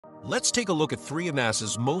Let's take a look at three of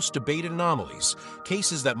NASA's most debated anomalies,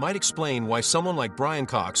 cases that might explain why someone like Brian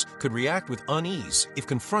Cox could react with unease if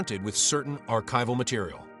confronted with certain archival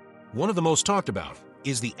material. One of the most talked about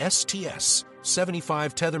is the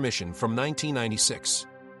STS-75 tether mission from 1996.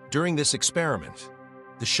 During this experiment,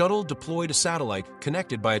 the shuttle deployed a satellite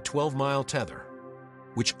connected by a 12-mile tether,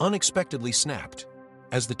 which unexpectedly snapped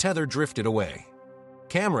as the tether drifted away.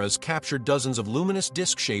 Cameras captured dozens of luminous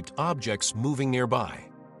disc-shaped objects moving nearby.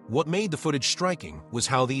 What made the footage striking was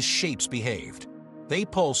how these shapes behaved. They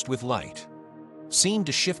pulsed with light, seemed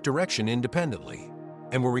to shift direction independently,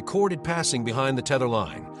 and were recorded passing behind the tether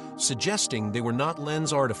line, suggesting they were not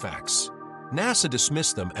lens artifacts. NASA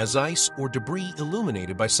dismissed them as ice or debris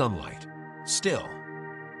illuminated by sunlight. Still,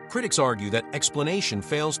 critics argue that explanation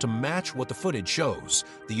fails to match what the footage shows: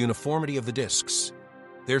 the uniformity of the disks,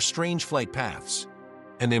 their strange flight paths,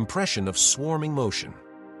 and the impression of swarming motion.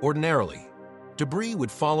 Ordinarily, debris would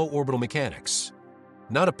follow orbital mechanics,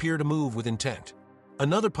 not appear to move with intent.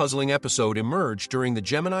 Another puzzling episode emerged during the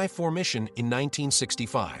Gemini 4 mission in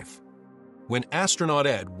 1965, when astronaut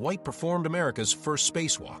Ed White performed America's first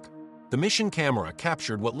spacewalk. The mission camera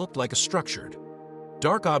captured what looked like a structured,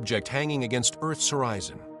 dark object hanging against Earth's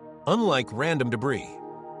horizon. Unlike random debris,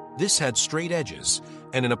 this had straight edges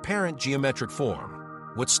and an apparent geometric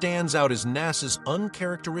form. What stands out is NASA's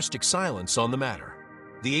uncharacteristic silence on the matter.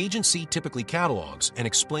 The agency typically catalogs and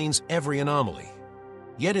explains every anomaly.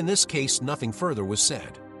 Yet in this case, nothing further was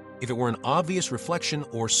said. If it were an obvious reflection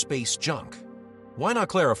or space junk, why not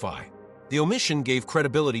clarify? The omission gave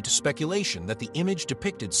credibility to speculation that the image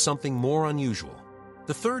depicted something more unusual.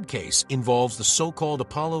 The third case involves the so-called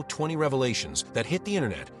Apollo 20 revelations that hit the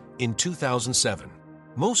internet in 2007.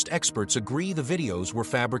 Most experts agree the videos were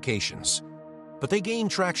fabrications, but they gained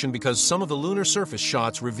traction because some of the lunar surface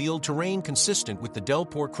shots revealed terrain consistent with the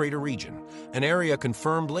Delport crater region, an area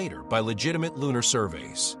confirmed later by legitimate lunar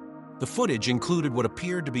surveys. The footage included what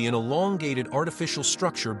appeared to be an elongated artificial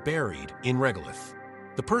structure buried in regolith.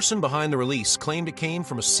 The person behind the release claimed it came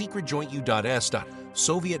from a secret Joint U.S.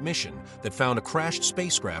 Soviet mission that found a crashed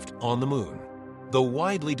spacecraft on the moon, though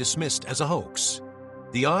widely dismissed as a hoax.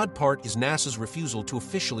 The odd part is NASA's refusal to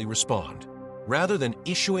officially respond. Rather than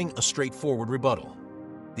issuing a straightforward rebuttal,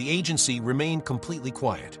 the agency remained completely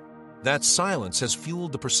quiet. That silence has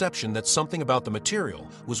fueled the perception that something about the material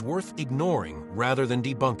was worth ignoring rather than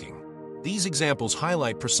debunking. These examples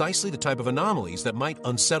highlight precisely the type of anomalies that might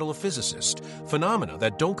unsettle a physicist, phenomena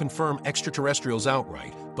that don't confirm extraterrestrials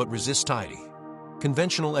outright but resist tidy,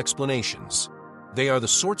 conventional explanations. They are the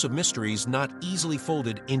sorts of mysteries not easily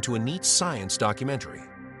folded into a neat science documentary.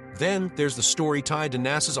 Then there's the story tied to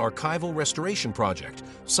NASA's archival restoration project,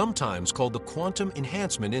 sometimes called the Quantum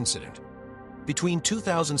Enhancement Incident. Between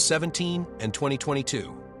 2017 and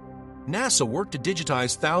 2022, NASA worked to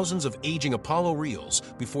digitize thousands of aging Apollo reels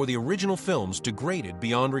before the original films degraded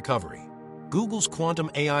beyond recovery. Google's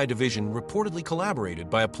quantum AI division reportedly collaborated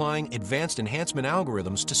by applying advanced enhancement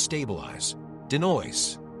algorithms to stabilize,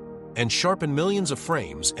 denoise, and sharpen millions of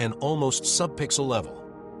frames at almost sub-pixel level.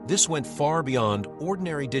 This went far beyond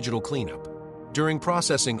ordinary digital cleanup. During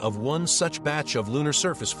processing of one such batch of lunar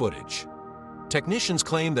surface footage, technicians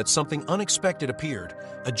claimed that something unexpected appeared,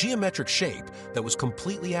 a geometric shape that was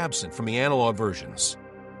completely absent from the analog versions.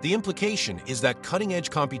 The implication is that cutting-edge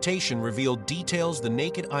computation revealed details the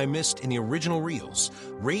naked eye missed in the original reels,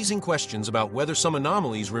 raising questions about whether some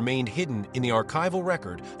anomalies remained hidden in the archival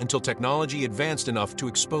record until technology advanced enough to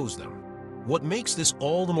expose them. What makes this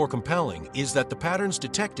all the more compelling is that the patterns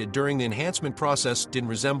detected during the enhancement process didn't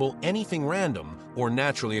resemble anything random or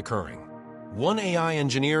naturally occurring. One AI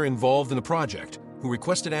engineer involved in the project, who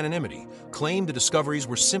requested anonymity, claimed the discoveries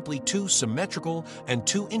were simply too symmetrical and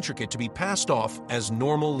too intricate to be passed off as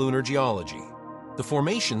normal lunar geology. The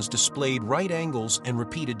formations displayed right angles and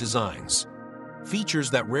repeated designs, features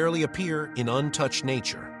that rarely appear in untouched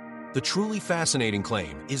nature. The truly fascinating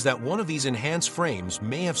claim is that one of these enhanced frames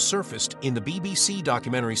may have surfaced in the BBC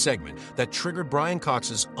documentary segment that triggered Brian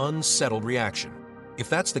Cox's unsettled reaction. If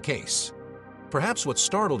that's the case, perhaps what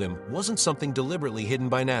startled him wasn't something deliberately hidden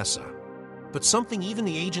by NASA, but something even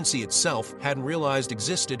the agency itself hadn't realized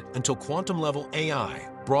existed until quantum-level AI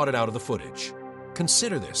brought it out of the footage.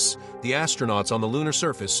 Consider this: the astronauts on the lunar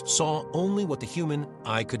surface saw only what the human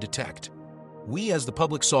eye could detect. We as the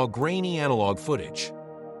public saw grainy analog footage.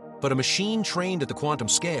 But a machine trained at the quantum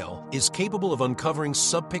scale is capable of uncovering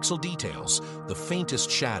sub-pixel details, the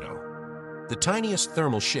faintest shadow, the tiniest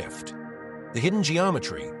thermal shift, the hidden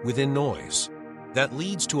geometry within noise. That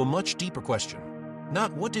leads to a much deeper question.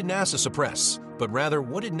 Not what did NASA suppress, but rather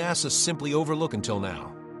what did NASA simply overlook until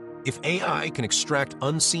now? If AI can extract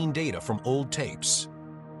unseen data from old tapes,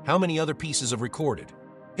 How many other pieces of recorded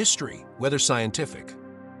history, whether scientific,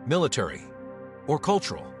 military, or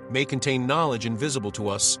cultural, may contain knowledge invisible to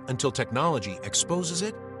us until technology exposes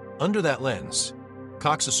it? Under that lens,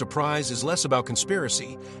 Cox's surprise is less about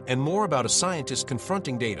conspiracy and more about a scientist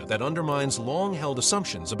confronting data that undermines long-held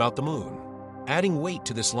assumptions about the moon. Adding weight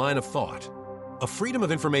to this line of thought, a Freedom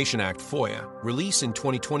of Information Act (FOIA) release in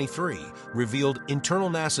 2023 revealed internal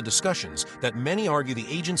NASA discussions that many argue the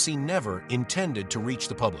agency never intended to reach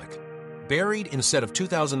the public. Buried in a set of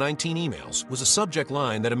 2019 emails was a subject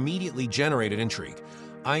line that immediately generated intrigue: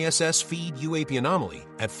 ISS feed UAP anomaly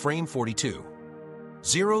at frame 42.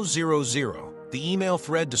 000. The email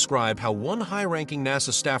thread described how one high-ranking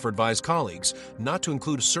NASA staffer advised colleagues not to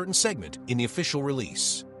include a certain segment in the official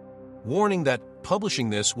release, warning that publishing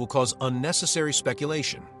this will cause unnecessary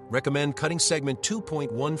speculation. Recommend cutting segment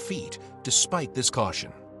 2.1 feet despite this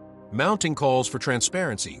caution. Mounting calls for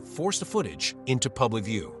transparency forced the footage into public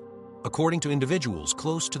view. According to individuals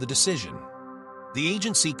close to the decision, the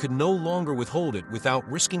agency could no longer withhold it without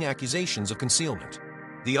risking accusations of concealment.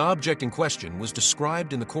 The object in question was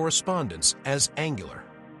described in the correspondence as angular,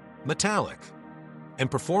 metallic,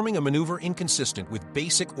 and performing a maneuver inconsistent with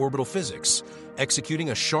basic orbital physics,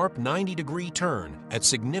 executing a sharp 90-degree turn at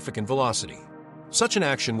significant velocity. Such an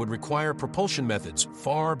action would require propulsion methods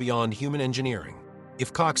far beyond human engineering.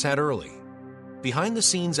 If Cox had early,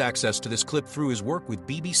 behind-the-scenes access to this clip through his work with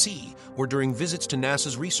BBC or during visits to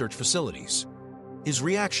NASA's research facilities, his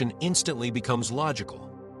reaction instantly becomes logical.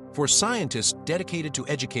 For a scientist dedicated to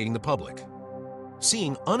educating the public,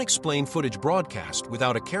 seeing unexplained footage broadcast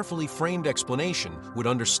without a carefully framed explanation would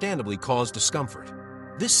understandably cause discomfort.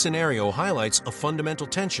 This scenario highlights a fundamental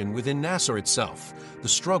tension within NASA itself, the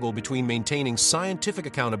struggle between maintaining scientific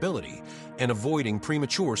accountability and avoiding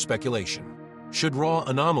premature speculation. Should raw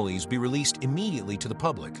anomalies be released immediately to the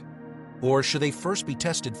public, or should they first be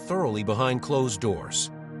tested thoroughly behind closed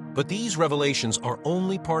doors? But these revelations are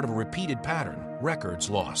only part of a repeated pattern: records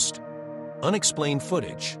lost, unexplained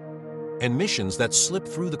footage, and missions that slip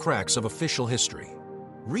through the cracks of official history.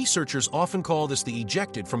 Researchers often call this the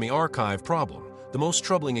ejected from the archive problem. The most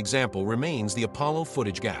troubling example remains the Apollo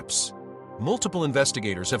footage gaps. Multiple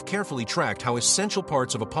investigators have carefully tracked how essential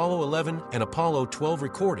parts of Apollo 11 and Apollo 12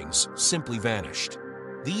 recordings simply vanished.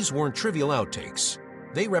 These weren't trivial outtakes.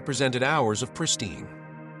 They represented hours of pristine,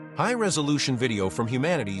 high-resolution video from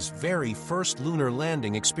humanity's very first lunar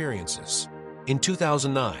landing experiences. In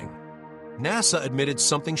 2009, NASA admitted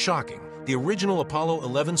something shocking. The original Apollo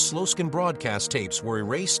 11 slow-scan broadcast tapes were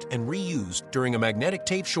erased and reused during a magnetic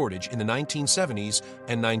tape shortage in the 1970s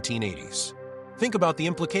and 1980s. Think about the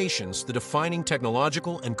implications: the defining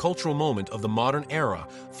technological and cultural moment of the modern era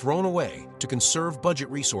thrown away to conserve budget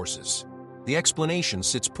resources. The explanation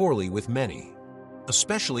sits poorly with many,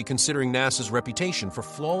 especially considering NASA's reputation for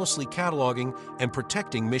flawlessly cataloging and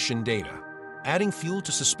protecting mission data. Adding fuel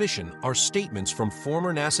to suspicion are statements from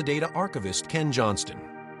former NASA data archivist Ken Johnston,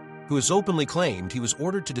 who has openly claimed he was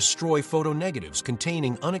ordered to destroy photo negatives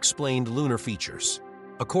containing unexplained lunar features.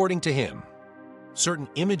 According to him, certain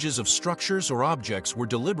images of structures or objects were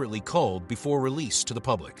deliberately culled before release to the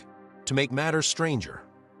public. To make matters stranger,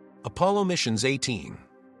 Apollo missions 18,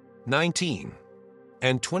 19,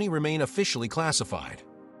 and 20 remain officially classified,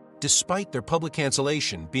 despite their public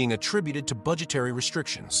cancellation being attributed to budgetary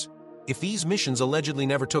restrictions. If these missions allegedly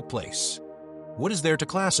never took place, what is there to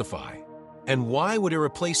classify? And why would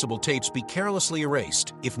irreplaceable tapes be carelessly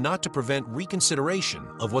erased if not to prevent reconsideration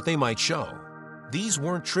of what they might show? These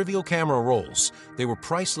weren't trivial camera rolls. They were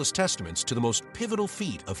priceless testaments to the most pivotal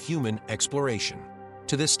feat of human exploration.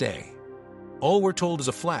 To this day, all we're told is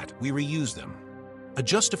a flat, "We reuse them," a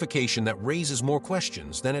justification that raises more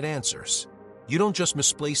questions than it answers. You don't just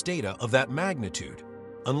misplace data of that magnitude,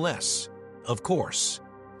 unless, of course,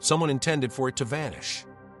 someone intended for it to vanish.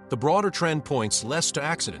 The broader trend points less to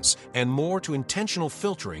accidents and more to intentional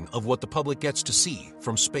filtering of what the public gets to see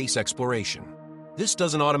from space exploration. This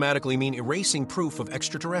doesn't automatically mean erasing proof of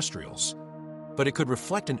extraterrestrials, but it could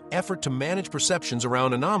reflect an effort to manage perceptions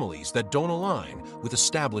around anomalies that don't align with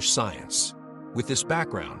established science. With this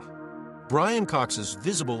background, Brian Cox's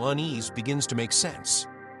visible unease begins to make sense.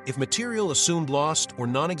 If material assumed lost or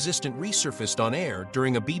non-existent resurfaced on air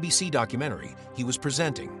during a BBC documentary he was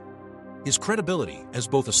presenting, his credibility as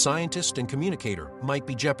both a scientist and communicator might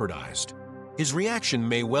be jeopardized. His reaction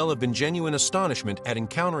may well have been genuine astonishment at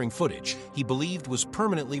encountering footage he believed was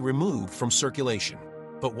permanently removed from circulation.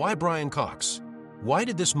 But why Brian Cox? Why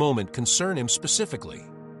did this moment concern him specifically?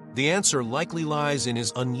 The answer likely lies in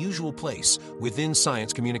his unusual place within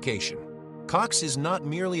science communication. Cox is not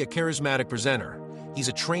merely a charismatic presenter. He's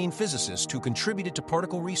a trained physicist who contributed to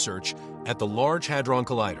particle research at the Large Hadron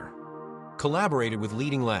Collider, collaborated with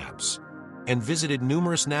leading labs, and visited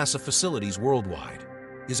numerous NASA facilities worldwide.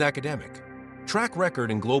 His academic track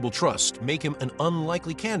record and global trust make him an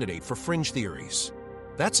unlikely candidate for fringe theories.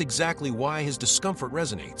 That's exactly why his discomfort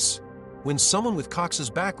resonates. When someone with Cox's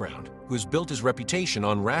background, who has built his reputation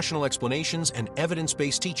on rational explanations and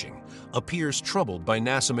evidence-based teaching, appears troubled by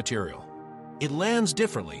NASA material, it lands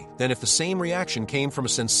differently than if the same reaction came from a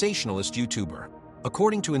sensationalist YouTuber.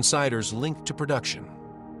 According to insiders linked to production,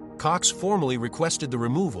 Cox formally requested the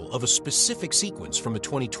removal of a specific sequence from the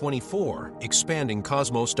 2024 Expanding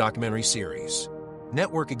Cosmos documentary series.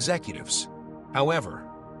 Network executives, however,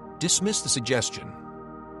 dismissed the suggestion,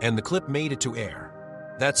 and the clip made it to air.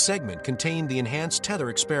 That segment contained the enhanced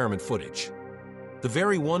tether experiment footage, the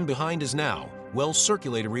very one behind his now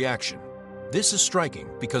well-circulated reaction. This is striking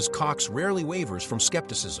because Cox rarely wavers from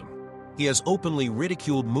skepticism. He has openly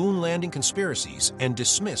ridiculed moon landing conspiracies and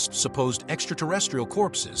dismissed supposed extraterrestrial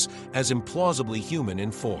corpses as implausibly human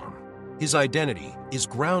in form. His identity is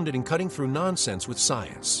grounded in cutting through nonsense with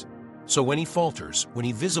science. So when he falters, when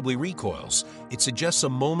he visibly recoils, it suggests a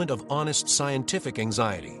moment of honest scientific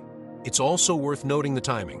anxiety. It's also worth noting the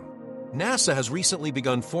timing. NASA has recently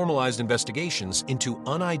begun formalized investigations into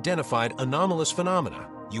unidentified anomalous phenomena,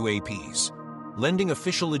 UAPs, lending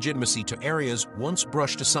official legitimacy to areas once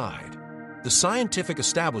brushed aside. The scientific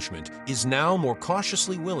establishment is now more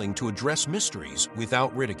cautiously willing to address mysteries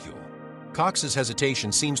without ridicule. Cox's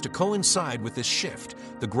hesitation seems to coincide with this shift,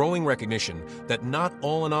 the growing recognition that not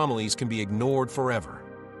all anomalies can be ignored forever.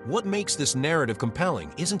 What makes this narrative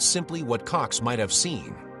compelling isn't simply what Cox might have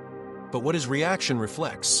seen, but what his reaction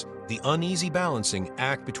reflects: the uneasy balancing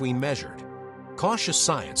act between measured, cautious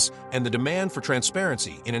science and the demand for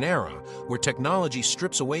transparency in an era where technology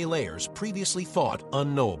strips away layers previously thought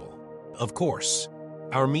unknowable. Of course,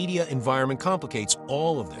 our media environment complicates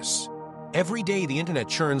all of this. Every day the internet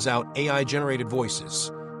churns out AI-generated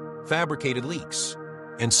voices, fabricated leaks,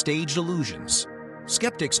 and staged illusions.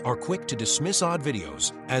 Skeptics are quick to dismiss odd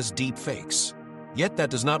videos as deep fakes. Yet that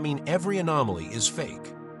does not mean every anomaly is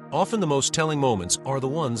fake. Often the most telling moments are the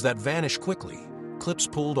ones that vanish quickly, clips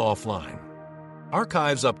pulled offline,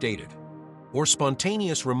 archives updated, or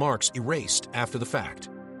spontaneous remarks erased after the fact.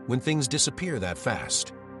 When things disappear that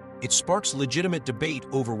fast, it sparks legitimate debate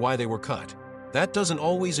over why they were cut. That doesn't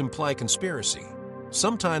always imply conspiracy.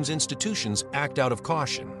 Sometimes institutions act out of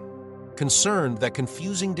caution, concerned that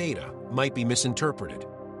confusing data might be misinterpreted.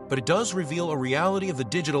 But it does reveal a reality of the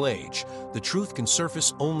digital age. The truth can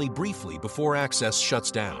surface only briefly before access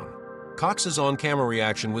shuts down. Cox's on-camera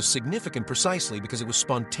reaction was significant precisely because it was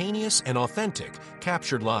spontaneous and authentic,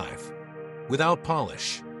 captured live, without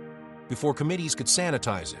polish, before committees could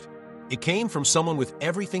sanitize it. It came from someone with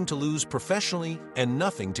everything to lose professionally and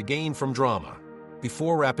nothing to gain from drama.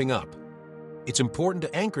 Before wrapping up, it's important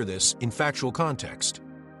to anchor this in factual context.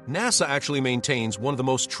 NASA actually maintains one of the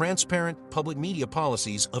most transparent public media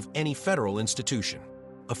policies of any federal institution.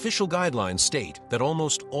 Official guidelines state that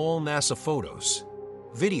almost all NASA photos,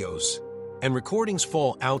 videos, and recordings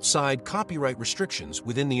fall outside copyright restrictions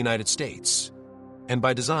within the United States. And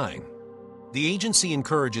by design, the agency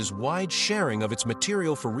encourages wide sharing of its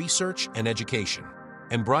material for research and education.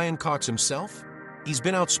 And Brian Cox himself? He's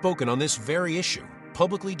been outspoken on this very issue,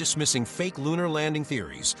 publicly dismissing fake lunar landing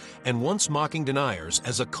theories and once mocking deniers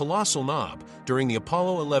as a colossal knob during the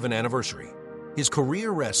Apollo 11 anniversary. His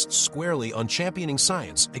career rests squarely on championing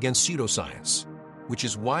science against pseudoscience, which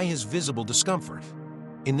is why his visible discomfort,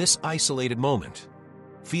 in this isolated moment,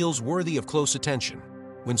 feels worthy of close attention.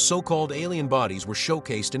 When so-called alien bodies were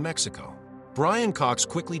showcased in Mexico, Brian Cox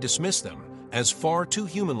quickly dismissed them as far too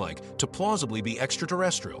human-like to plausibly be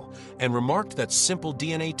extraterrestrial, and remarked that simple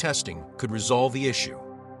DNA testing could resolve the issue.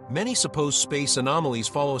 Many supposed space anomalies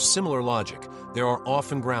follow a similar logic. They are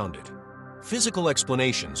often grounded physical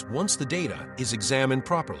explanations once the data is examined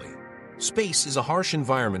properly. Space is a harsh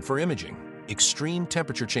environment for imaging, extreme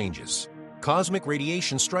temperature changes, cosmic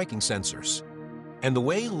radiation striking sensors, and the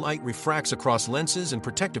way light refracts across lenses and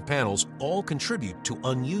protective panels all contribute to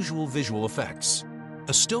unusual visual effects.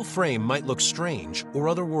 A still frame might look strange or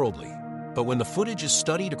otherworldly, but when the footage is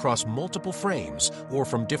studied across multiple frames or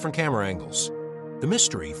from different camera angles, the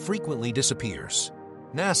mystery frequently disappears.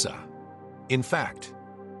 NASA, in fact,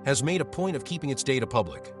 has made a point of keeping its data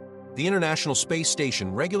public. The International Space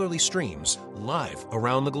Station regularly streams live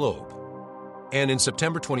around the globe. And in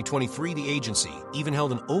September 2023, the agency even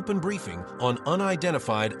held an open briefing on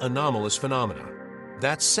unidentified anomalous phenomena.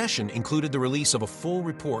 That session included the release of a full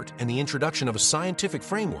report and the introduction of a scientific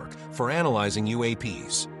framework for analyzing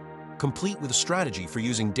UAPs. complete with a strategy for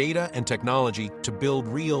using data and technology to build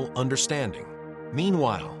real understanding.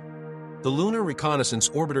 Meanwhile, the Lunar Reconnaissance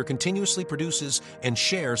Orbiter continuously produces and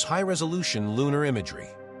shares high-resolution lunar imagery,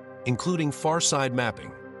 including far-side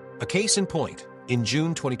mapping. A case in point, in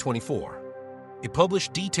June 2024, it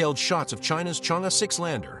published detailed shots of China's Chang'e 6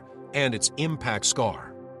 lander and its impact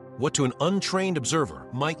scar. What to an untrained observer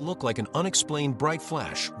might look like an unexplained bright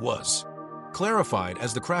flash was clarified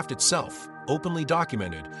as the craft itself, openly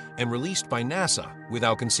documented and released by NASA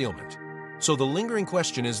without concealment. So the lingering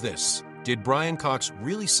question is this: did Brian Cox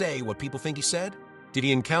really say what people think he said? Did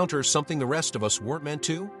he encounter something the rest of us weren't meant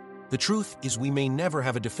to? The truth is we may never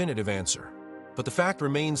have a definitive answer, but the fact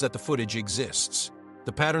remains that the footage exists.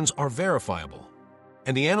 The patterns are verifiable,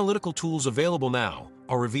 and the analytical tools available now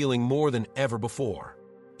are revealing more than ever before.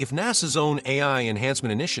 If NASA's own AI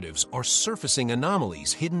enhancement initiatives are surfacing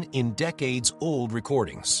anomalies hidden in decades-old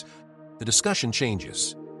recordings, the discussion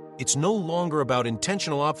changes. It's no longer about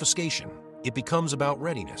intentional obfuscation, it becomes about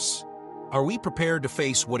readiness. Are we prepared to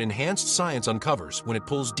face what enhanced science uncovers when it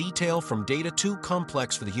pulls detail from data too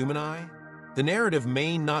complex for the human eye? The narrative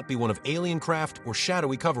may not be one of alien craft or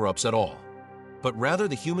shadowy cover-ups at all, but rather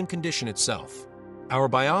the human condition itself. Our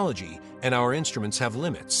biology and our instruments have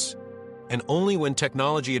limits, and only when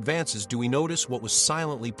technology advances do we notice what was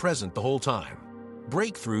silently present the whole time.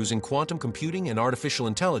 Breakthroughs in quantum computing and artificial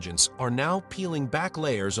intelligence are now peeling back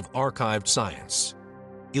layers of archived science,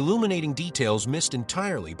 illuminating details missed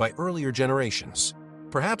entirely by earlier generations.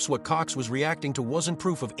 Perhaps what Cox was reacting to wasn't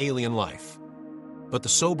proof of alien life, but the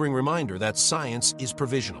sobering reminder that science is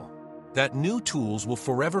provisional, that new tools will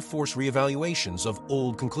forever force reevaluations of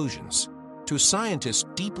old conclusions. To a scientist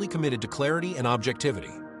deeply committed to clarity and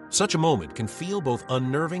objectivity, such a moment can feel both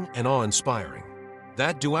unnerving and awe-inspiring.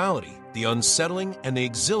 That duality, the unsettling and the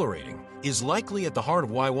exhilarating, is likely at the heart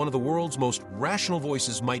of why one of the world's most rational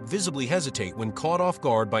voices might visibly hesitate when caught off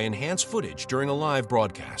guard by enhanced footage during a live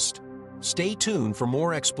broadcast. Stay tuned for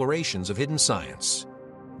more explorations of hidden science,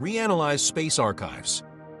 reanalyze space archives,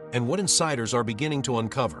 and what insiders are beginning to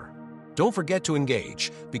uncover. Don't forget to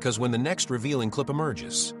engage, because when the next revealing clip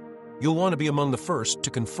emerges, you'll want to be among the first to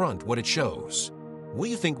confront what it shows. What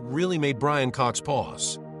do you think really made Brian Cox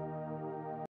pause?